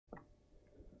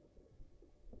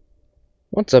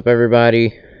What's up,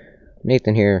 everybody?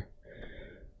 Nathan here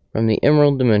from the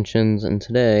Emerald Dimensions, and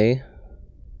today,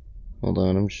 hold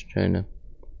on, I'm just trying to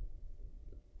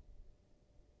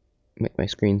make my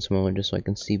screen smaller just so I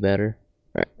can see better.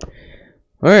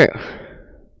 Alright.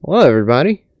 Hello,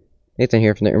 everybody. Nathan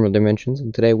here from the Emerald Dimensions,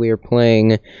 and today we are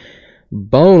playing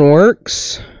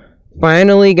Boneworks.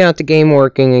 Finally got the game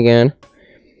working again.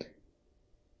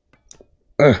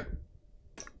 I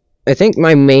think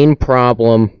my main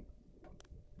problem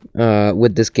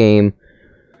with this game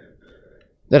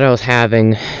that I was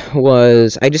having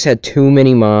was I just had too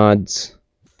many mods,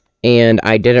 and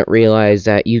I didn't realize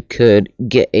that you could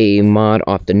get a mod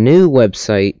off the new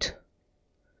website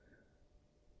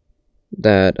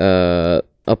that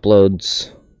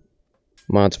uploads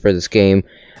mods for this game.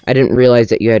 I didn't realize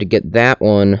that you had to get that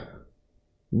one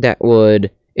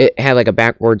it had like a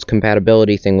backwards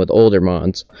compatibility thing with older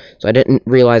mods, so I didn't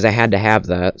realize I had to have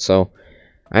that. So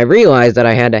I realized that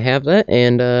I had to have that,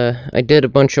 and I did a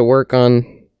bunch of work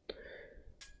on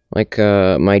like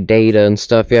my data and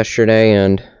stuff yesterday,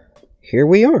 and here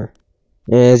we are.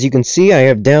 As you can see, I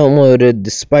have downloaded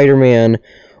the Spider-Man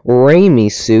Raimi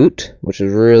suit, which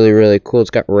is really cool. It's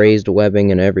got raised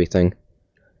webbing and everything,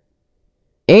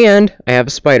 and I have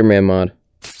a Spider-Man mod.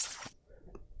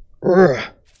 Urgh.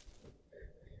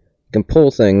 Can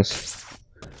pull things.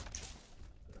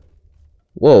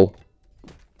 Whoa.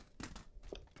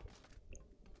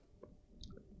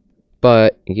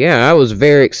 But yeah, I was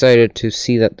very excited to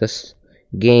see that this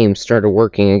game started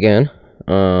working again.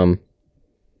 But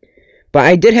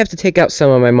I did have to take out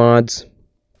some of my mods,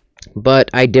 but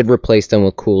I did replace them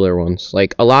with cooler ones.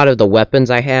 Like a lot of the weapons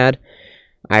I had,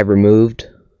 I removed,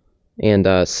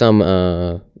 and some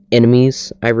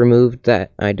enemies I removed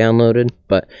that I downloaded.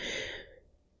 But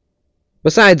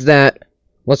besides that,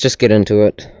 let's just get into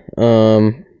it.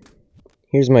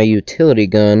 Here's my utility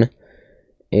gun,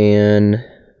 and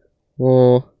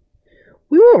well,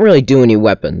 we won't really do any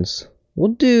weapons.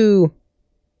 We'll do...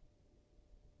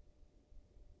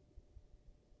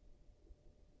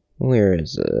 Where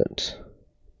is it?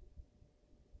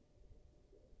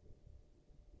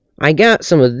 I got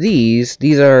some of these.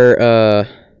 These are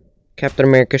Captain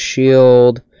America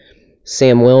shield,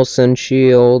 Sam Wilson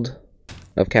shield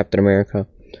of Captain America,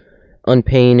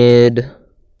 unpainted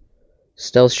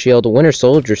stealth shield, Winter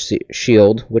Soldier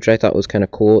shield, which I thought was kind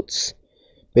of cool. It's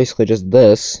basically just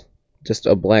this, just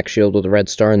a black shield with a red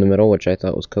star in the middle, which I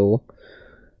thought was cool.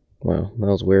 Wow, that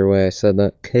was a weird way I said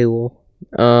that. Cool.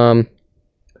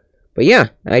 But yeah,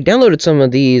 I downloaded some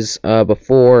of these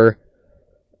before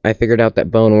I figured out that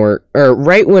Boneworks, or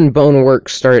right when Boneworks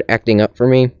started acting up for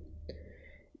me,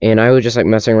 and I was just like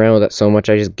messing around with it so much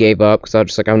I just gave up, because I was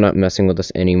just like, I'm not messing with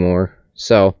this anymore.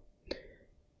 So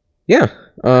yeah,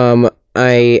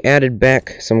 I added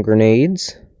back some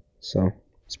grenades. So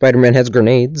Spider-Man has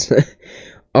grenades.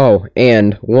 Oh,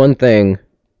 and one thing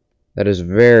that is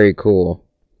very cool.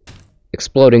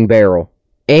 Exploding barrel.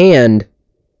 And,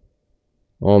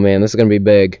 oh man, this is going to be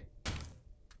big.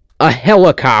 A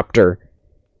helicopter.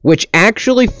 Which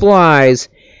actually flies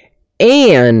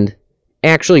and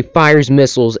actually fires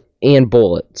missiles and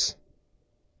bullets.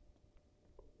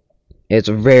 It's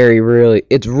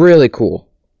it's really cool.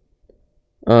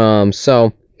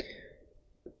 So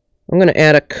I'm gonna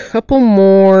add a couple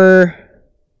more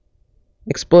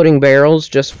exploding barrels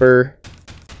just for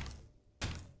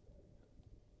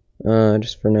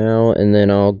now, and then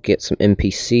I'll get some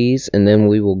NPCs, and then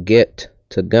we will get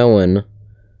to going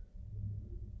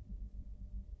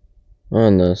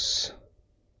on this.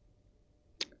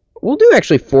 We'll do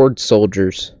actually Ford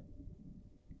soldiers.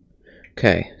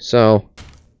 Okay, so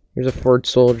here's a Ford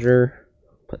soldier.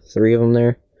 Put 3 of them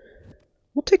there.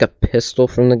 We'll take a pistol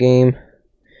from the game.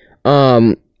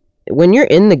 When you're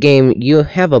in the game, you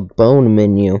have a bone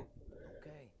menu.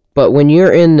 But when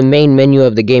you're in the main menu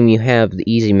of the game, you have the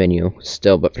easy menu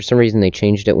still. But for some reason, they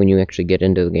changed it when you actually get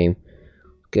into the game.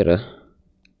 Get a...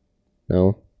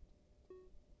 No.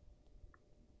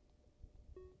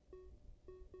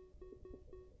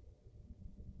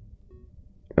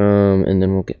 And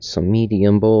then we'll get some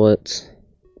medium bullets.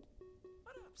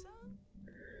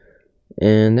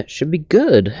 And that should be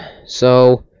good.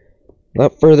 So,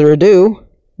 without further ado,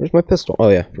 where's my pistol? Oh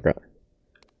yeah, forgot.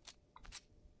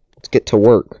 Let's get to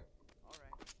work.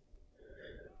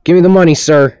 Give me the money,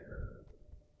 sir.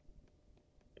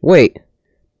 Wait.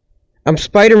 I'm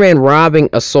Spider-Man robbing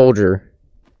a soldier.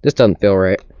 This doesn't feel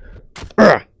right.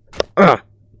 What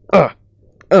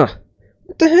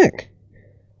the heck?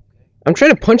 I'm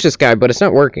trying to punch this guy, but it's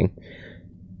not working.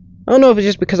 I don't know if it's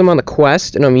just because I'm on the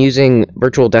quest and I'm using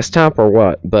virtual desktop or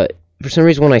what, but for some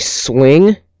reason when I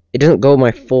swing, it doesn't go my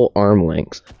full arm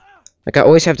length. Like, I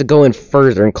always have to go in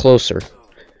further and closer.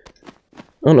 I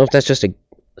don't know if that's just a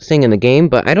thing in the game,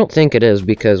 but I don't think it is,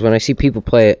 because when I see people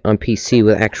play it on PC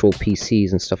with actual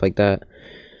PCs and stuff like that,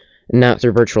 not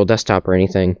through virtual desktop or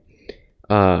anything,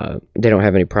 they don't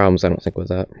have any problems, I don't think, with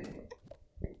that.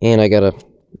 And I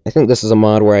think this is a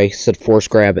mod where I said force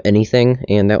grab anything,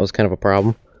 and that was kind of a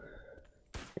problem.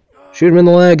 Shoot him in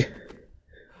the leg!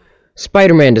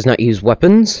 Spider-Man does not use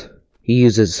weapons, he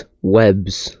uses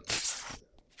webs.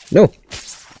 No!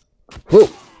 Whoa!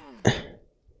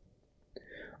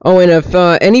 Oh, and if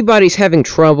anybody's having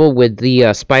trouble with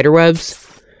the spider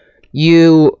webs,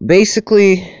 you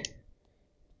basically...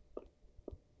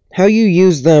 How you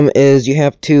use them is you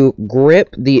have to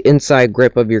grip the inside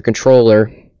grip of your controller,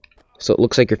 so it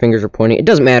looks like your fingers are pointing. It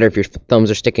doesn't matter if your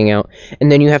thumbs are sticking out. And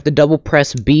then you have to double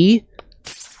press B,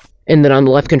 and then on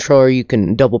the left controller you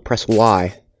can double press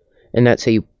Y. And that's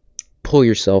how you pull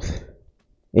yourself.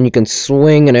 And you can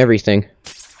swing and everything,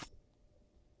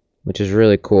 which is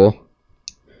really cool.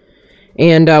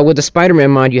 And with the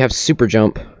Spider-Man mod, you have super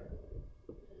jump,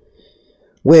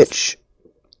 which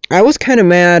I was kind of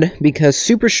mad because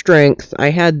super strength, I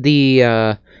had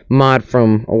the mod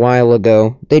from a while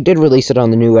ago. They did release it on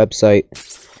the new website,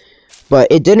 but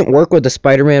it didn't work with the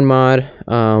Spider-Man mod.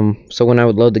 So when I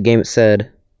would load the game, it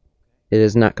said it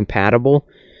is not compatible.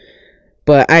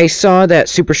 But I saw that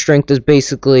super strength is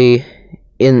basically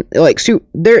in, like,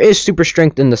 there is super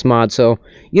strength in this mod, so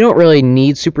you don't really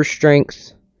need super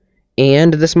strength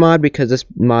and this mod, because this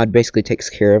mod basically takes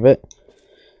care of it.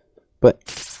 But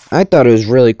I thought it was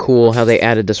really cool how they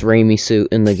added this Raimi suit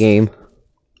in the game.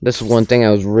 This is one thing I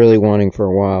was really wanting for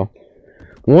a while.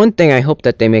 One thing I hope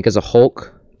that they make is a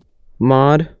Hulk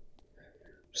mod.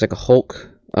 It's like a Hulk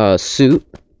suit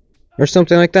or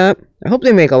something like that. I hope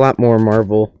they make a lot more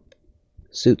Marvel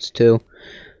suits too.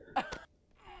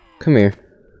 Come here.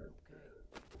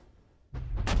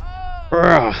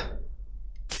 Ugh.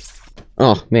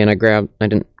 Oh man, I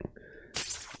didn't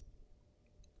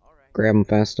grab him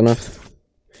fast enough.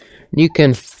 You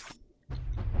can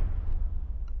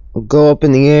go up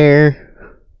in the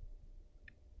air,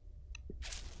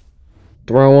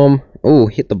 throw him. Oh,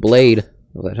 hit the blade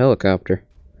of that helicopter.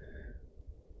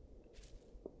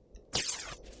 I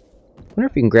wonder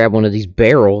if you can grab one of these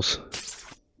barrels.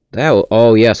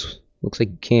 Oh yes, looks like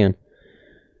you can.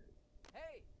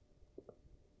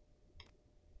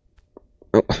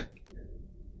 Oh.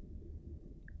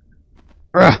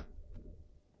 Ah.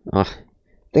 Oh, I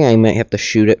think I might have to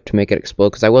shoot it to make it explode,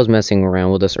 because I was messing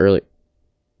around with this earlier.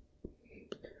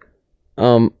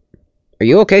 Are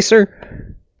you okay,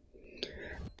 sir?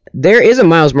 There is a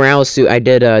Miles Morales suit I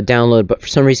did download, but for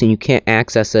some reason you can't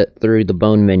access it through the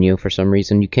Bone menu. For some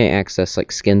reason you can't access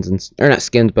like skins or not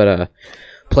skins, but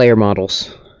player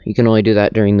models. You can only do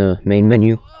that during the main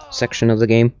menu section of the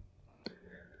game.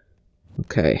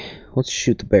 Okay, let's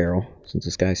shoot the barrel since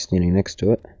this guy's standing next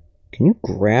to it. Can you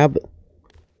grab?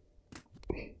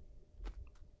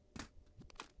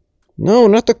 No,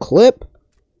 not the clip.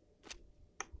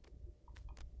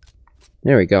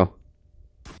 There we go.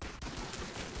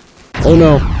 Oh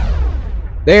no.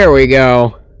 There we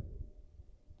go.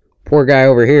 Poor guy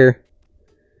over here.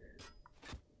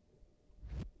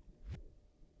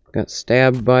 Got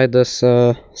stabbed by this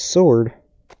sword.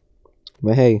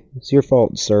 But hey, it's your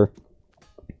fault, sir.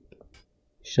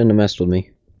 Shouldn't have messed with me.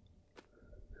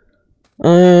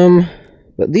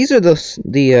 But these are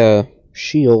the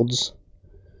shields.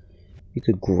 You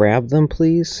could grab them,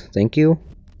 please. Thank you.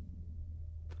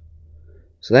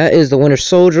 So that is the Winter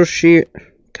Soldier shield.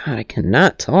 God, I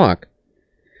cannot talk.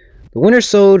 The Winter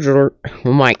Soldier.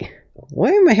 Oh my.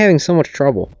 Why am I having so much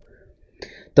trouble?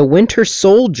 The Winter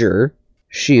Soldier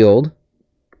shield.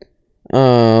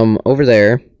 Over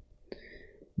there.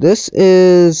 This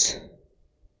is.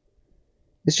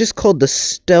 It's just called the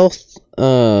Stealth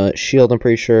shield, I'm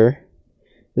pretty sure.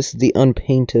 This is the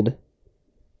unpainted.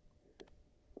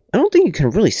 I don't think you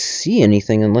can really see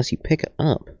anything unless you pick it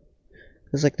up.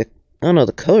 It's like I don't know,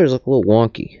 the colors look a little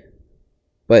wonky.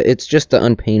 But it's just the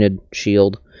unpainted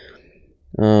shield.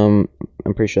 I'm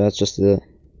pretty sure that's just the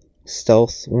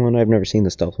stealth one. I've never seen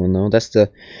the stealth one though. That's the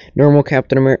normal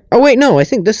Captain America. Oh wait, no, I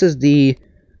think this is the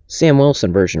Sam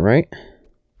Wilson version, right?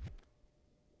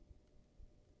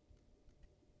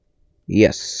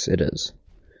 Yes, it is.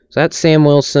 So that's Sam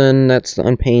Wilson, that's the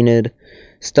unpainted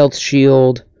stealth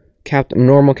shield,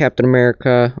 normal Captain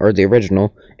America, or the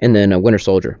original, and then a Winter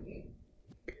Soldier.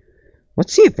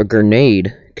 Let's see if a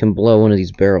grenade can blow one of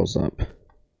these barrels up.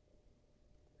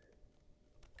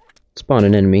 Spawn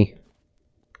an enemy.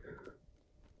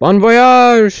 Bon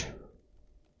voyage!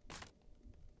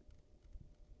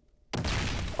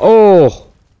 Oh!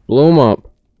 Blew him up.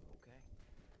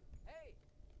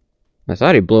 I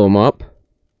thought he blew him up.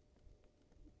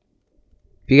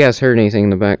 If you guys heard anything in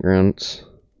the background, I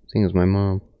think it was my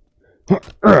mom. What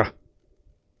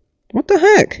the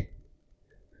heck?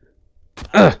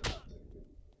 I'm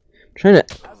trying to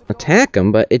attack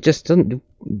him, but it just doesn't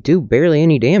do barely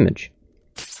any damage.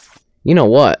 You know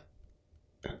what?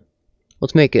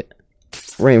 Let's make it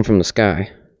rain from the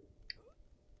sky.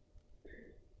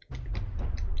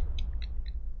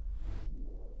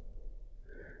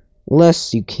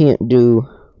 Less you can't do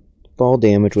fall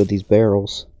damage with these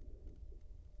barrels.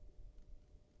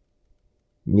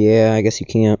 Yeah, I guess you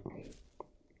can't.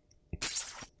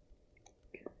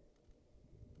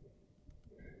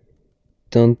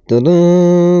 Dun dun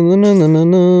dun dun dun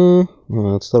dun dun.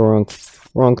 Oh, that's the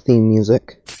wrong theme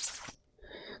music.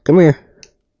 Come here.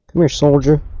 Come here,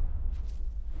 soldier.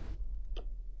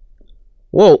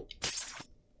 Whoa!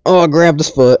 Oh, I grabbed his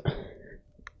foot.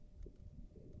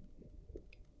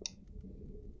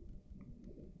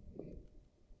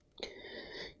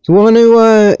 You want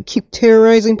to keep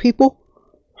terrorizing people?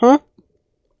 Huh?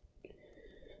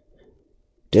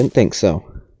 Didn't think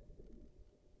so.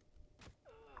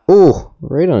 Oh,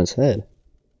 right on his head.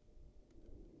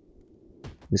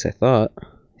 At least I thought.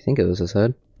 I think it was his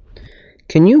head.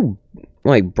 Can you,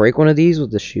 like, break one of these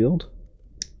with the shield?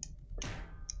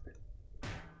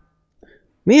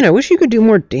 Man, I wish you could do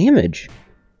more damage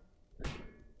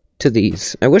to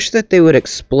these. I wish that they would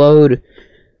explode,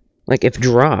 like, if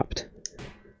dropped.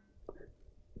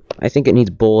 I think it needs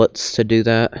bullets to do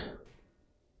that.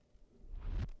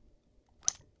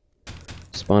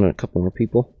 Spawning a couple more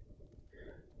people.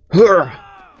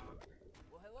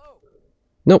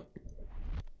 Nope.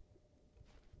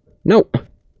 Nope.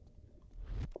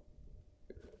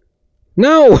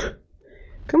 No!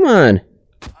 Come on.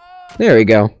 There we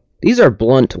go. These are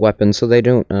blunt weapons, so they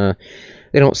don't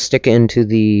stick into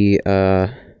the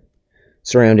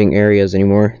surrounding areas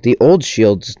anymore. The old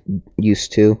shields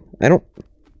used to. I don't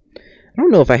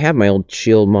know if I have my old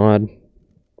shield mod.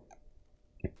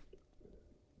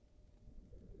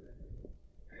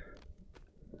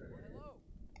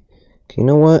 Okay, you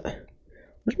know what?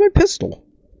 Where's my pistol?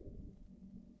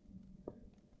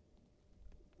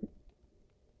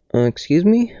 Excuse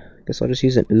me? Guess I'll just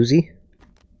use an Uzi.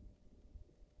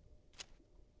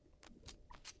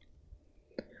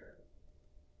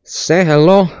 Say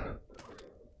hello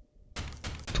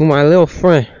to my little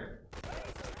friend.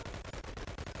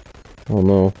 Oh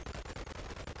no. I'm a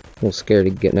little scared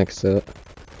to get next to it.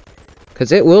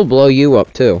 Because it will blow you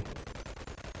up too.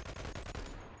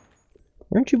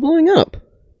 Why aren't you blowing up?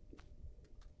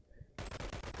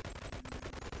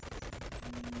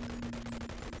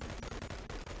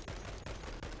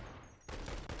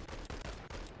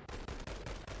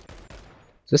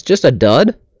 Is this just a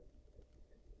dud?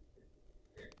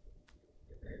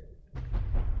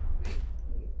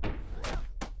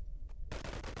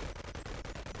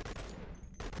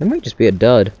 That might just be a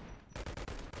dud.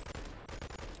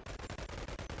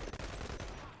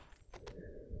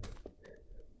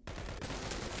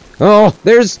 Oh,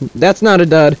 that's not a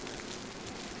dud.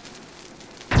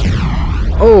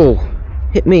 Oh,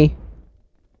 hit me.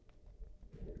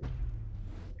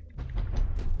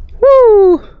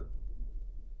 Woo! I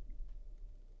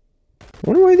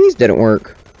wonder why these didn't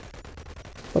work.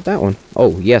 What about that one?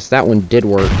 Oh, yes, that one did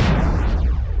work.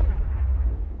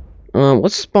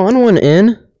 Let's spawn one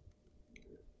in.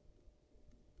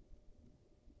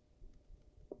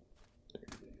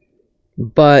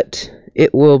 But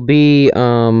it will be,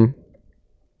 I'll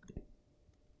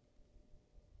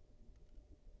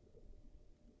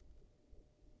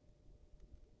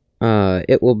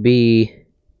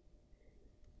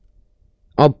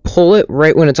pull it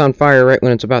right when it's on fire, right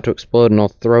when it's about to explode, and I'll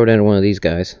throw it into one of these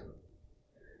guys.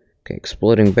 Okay,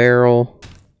 exploding barrel.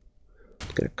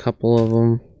 Let's get a couple of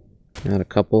them. Not a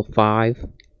couple, 5.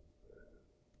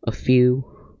 A few.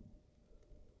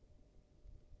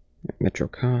 Metro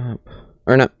Cop.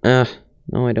 Or not,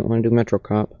 no, I don't want to do Metro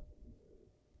Cop.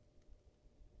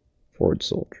 Ford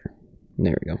Soldier.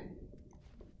 There we go.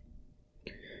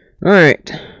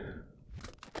 Alright.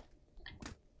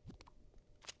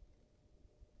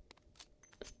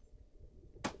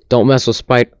 Don't mess with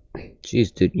Spite.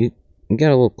 Jeez, dude, you got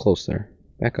a little close there.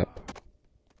 Back up.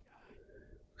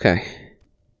 Okay.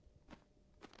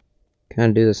 Kind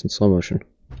of do this in slow motion.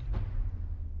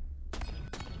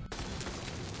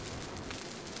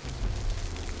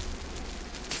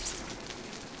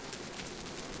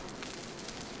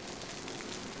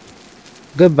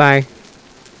 Goodbye.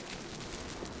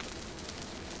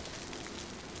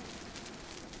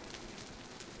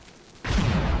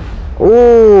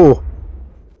 Oh!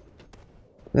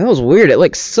 That was weird. It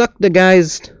like sucked the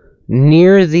guy's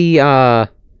near the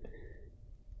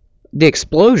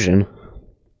explosion.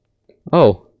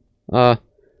 Oh, hi,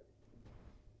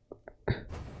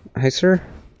 sir.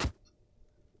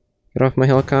 Get off my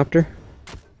helicopter.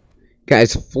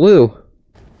 Guys flew.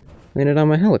 Landed on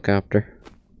my helicopter.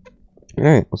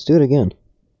 Alright, let's do it again.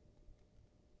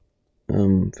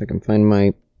 If I can find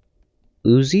my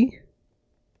Uzi.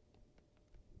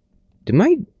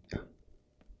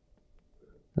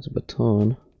 That's a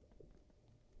baton.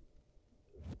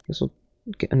 Guess we'll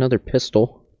get another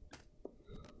pistol.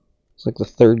 It's like the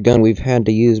third gun we've had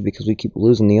to use because we keep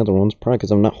losing the other ones. Probably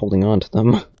because I'm not holding on to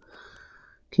them.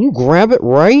 Can you grab it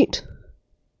right?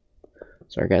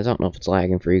 Sorry guys, I don't know if it's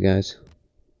lagging for you guys.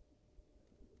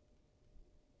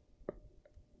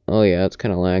 Oh yeah, it's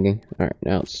kind of lagging. Alright,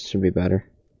 now it should be better.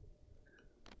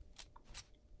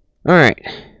 Alright.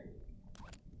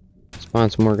 Spawn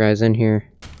some more guys in here.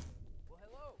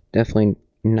 Definitely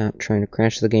not trying to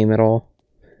crash the game at all.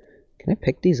 Can I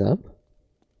pick these up?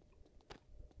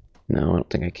 No, I don't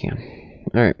think I can.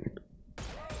 Alright.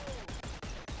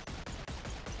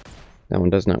 That one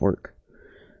does not work.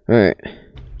 Alright.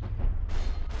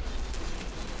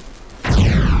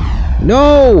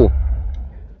 No!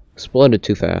 Exploded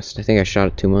too fast. I think I shot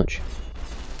it too much.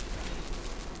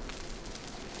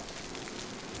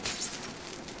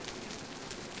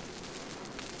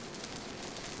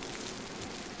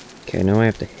 Okay, now I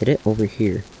have to hit it over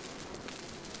here.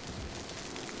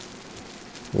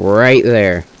 Right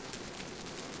there.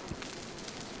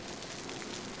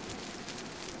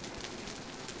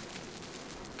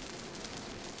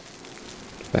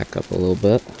 Back up a little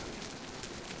bit.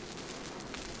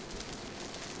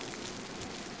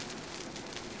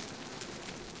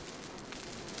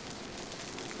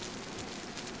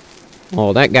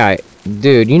 Oh, that guy.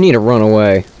 Dude, you need to run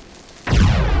away.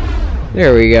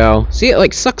 There we go. See, it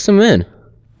like sucks him in.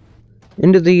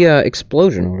 Into the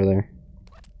explosion over there.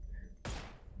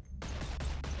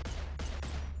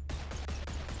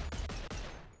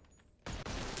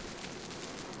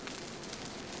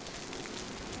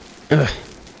 Ugh.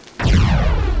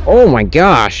 Oh my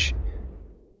gosh!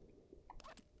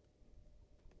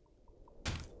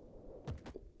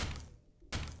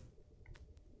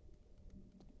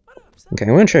 Okay,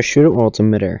 I'm gonna try to shoot it while it's in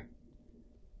midair.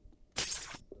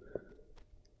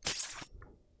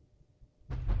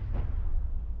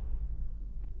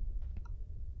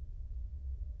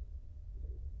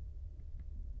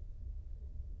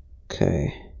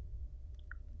 Okay.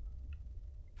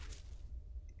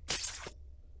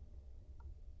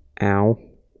 Ow.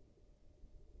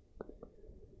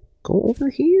 Go over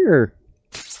here.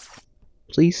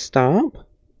 Please stop.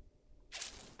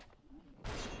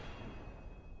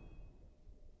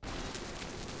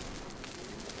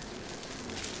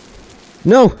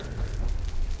 No!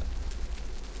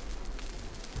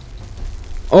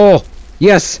 Oh!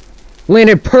 Yes!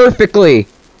 Landed perfectly!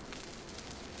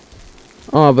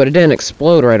 Oh, but it didn't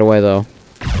explode right away, though.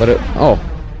 But it... Oh.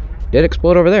 Did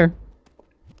explode over there.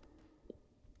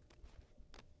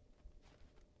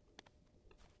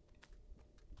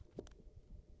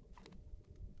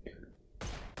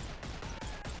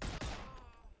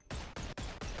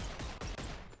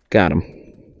 Got him.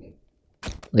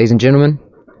 Ladies and gentlemen,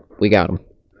 we got him.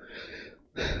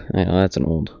 I know, that's an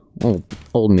old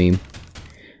meme.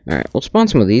 Alright, we'll spawn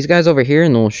some of these guys over here,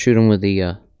 and then we'll shoot them with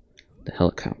the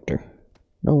helicopter.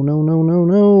 No, no, no, no,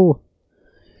 no!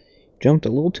 Jumped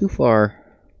a little too far.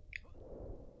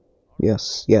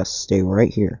 Yes, yes, stay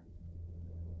right here.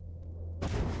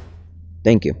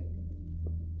 Thank you.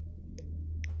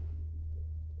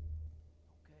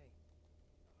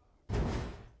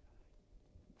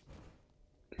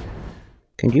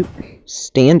 Can you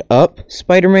stand up,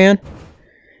 Spider-Man?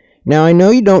 Now, I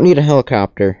know you don't need a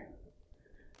helicopter.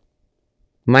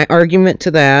 My argument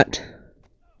to that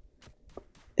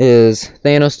is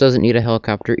Thanos doesn't need a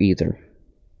helicopter either.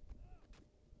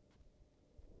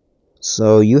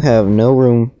 So you have no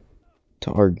room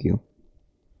to argue.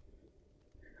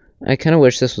 I kind of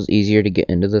wish this was easier to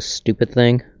get into this stupid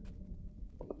thing.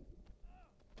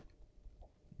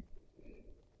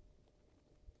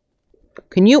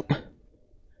 Can you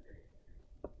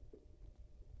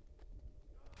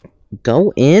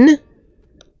go in?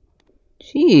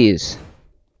 Jeez.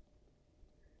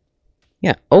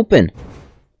 Yeah, open.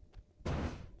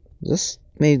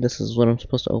 Maybe this is what I'm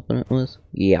supposed to open it with?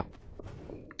 Yeah.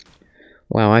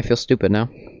 Wow, I feel stupid now.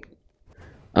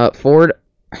 Ford,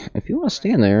 if you want to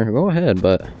stand there, go ahead,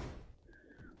 but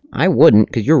I wouldn't,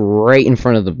 because you're right in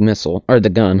front of the missile, or the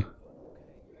gun.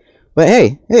 But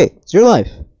hey, it's your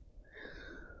life.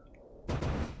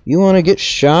 You want to get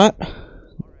shot?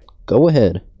 Go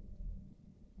ahead.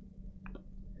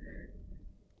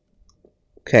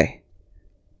 Okay.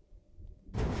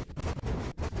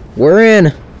 We're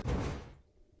in!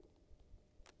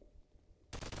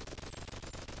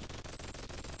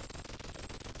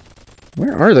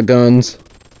 Where are the guns?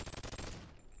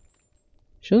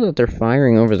 Shows that they're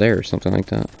firing over there or something like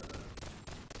that.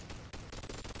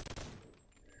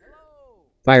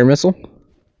 Fire missile.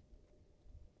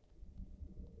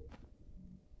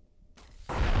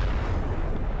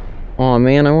 Aw,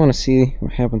 man, I want to see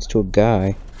what happens to a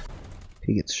guy if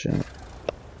he gets shot.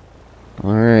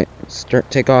 Alright,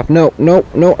 take off. No, no,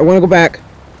 no, I want to go back.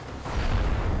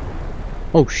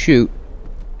 Oh, shoot.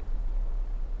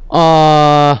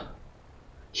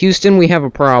 Houston, we have a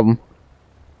problem.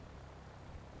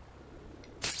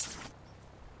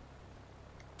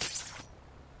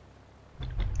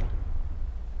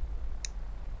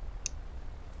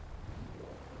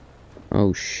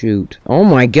 Oh, shoot. Oh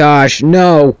my gosh,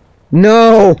 no!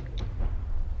 No!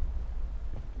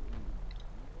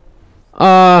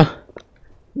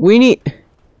 We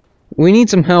need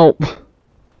some help.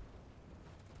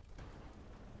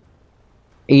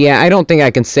 Yeah, I don't think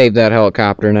I can save that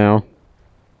helicopter now.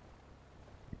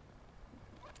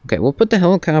 Okay, we'll put the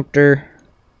helicopter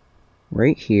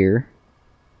right here.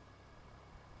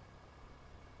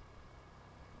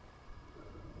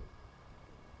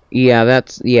 Yeah,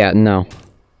 no.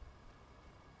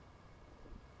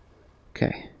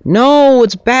 Okay. No,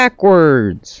 it's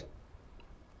backwards!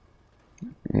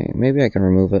 Okay, maybe I can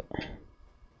remove it.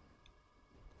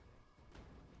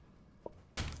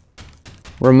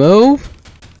 Remove?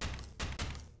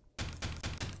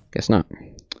 Guess not.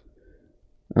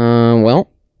 Well.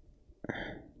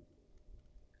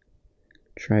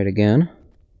 Try it again.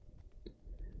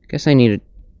 Guess I need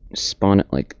to spawn it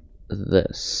like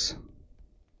this.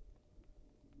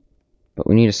 But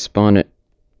we need to spawn it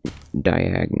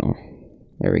diagonal.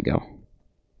 There we go.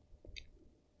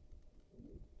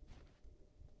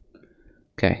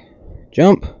 Okay.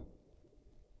 Jump.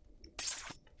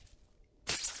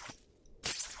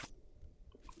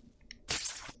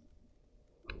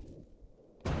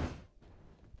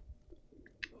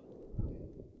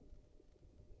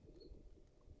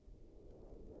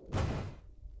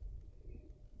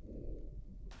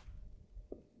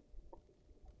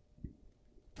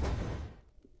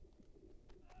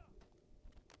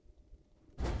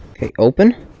 Okay,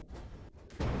 open.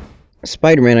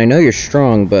 Spider-Man, I know you're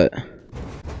strong, but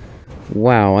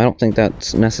wow, I don't think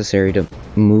that's necessary to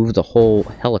move the whole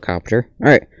helicopter.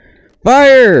 Alright,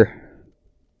 fire!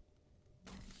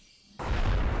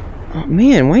 Oh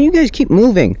man, why do you guys keep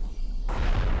moving?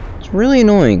 It's really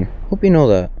annoying. Hope you know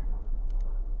that.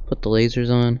 Put the lasers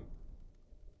on.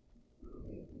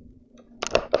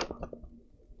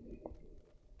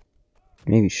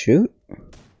 Maybe shoot?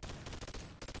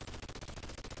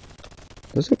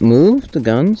 Does it move the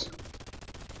guns?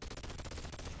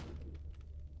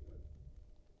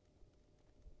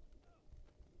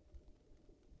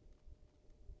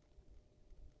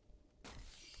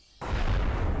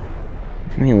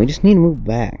 Man, we just need to move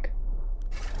back.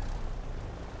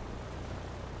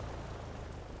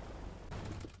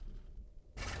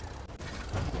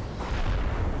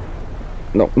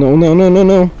 No, no, no, no, no,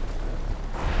 no.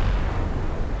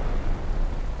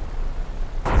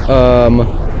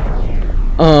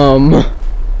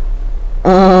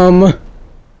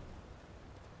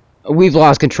 We've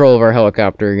lost control of our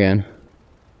helicopter again.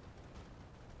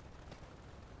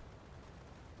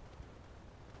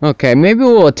 Okay, maybe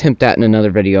we'll attempt that in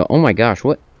another video. Oh my gosh,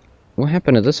 what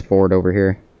happened to this Ford over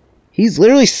here? He's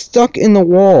literally stuck in the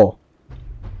wall.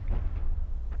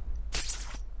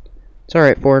 It's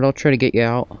alright, Ford, I'll try to get you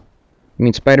out. I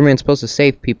mean, Spider-Man's supposed to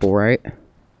save people, right?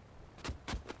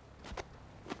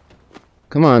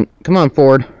 Come on,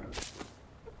 Ford.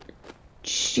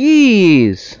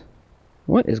 Jeez!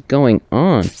 What is going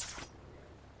on?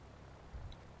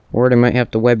 Ford, I might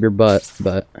have to web your butt,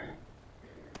 but...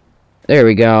 There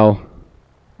we go.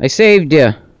 I saved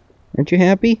you. Aren't you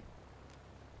happy?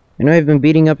 I know I've been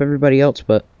beating up everybody else,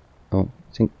 but... Oh,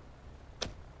 I think...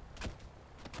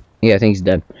 Yeah, I think he's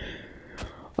dead.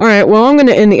 Alright, well, I'm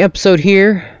gonna end the episode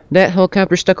here. That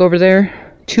helicopter's stuck over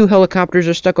there. 2 helicopters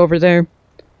are stuck over there.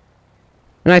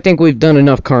 And I think we've done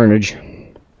enough carnage.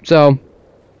 So,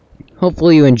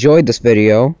 hopefully you enjoyed this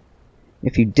video.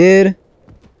 If you did,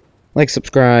 like,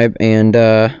 subscribe, and,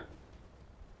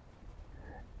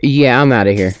 yeah, I'm out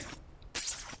of here.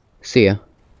 See ya.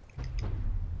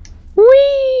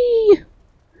 Whee!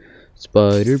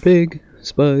 Spider Pig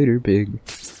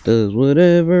does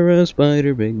whatever a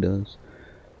Spider Pig does.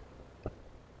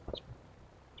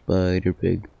 Spider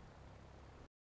Pig.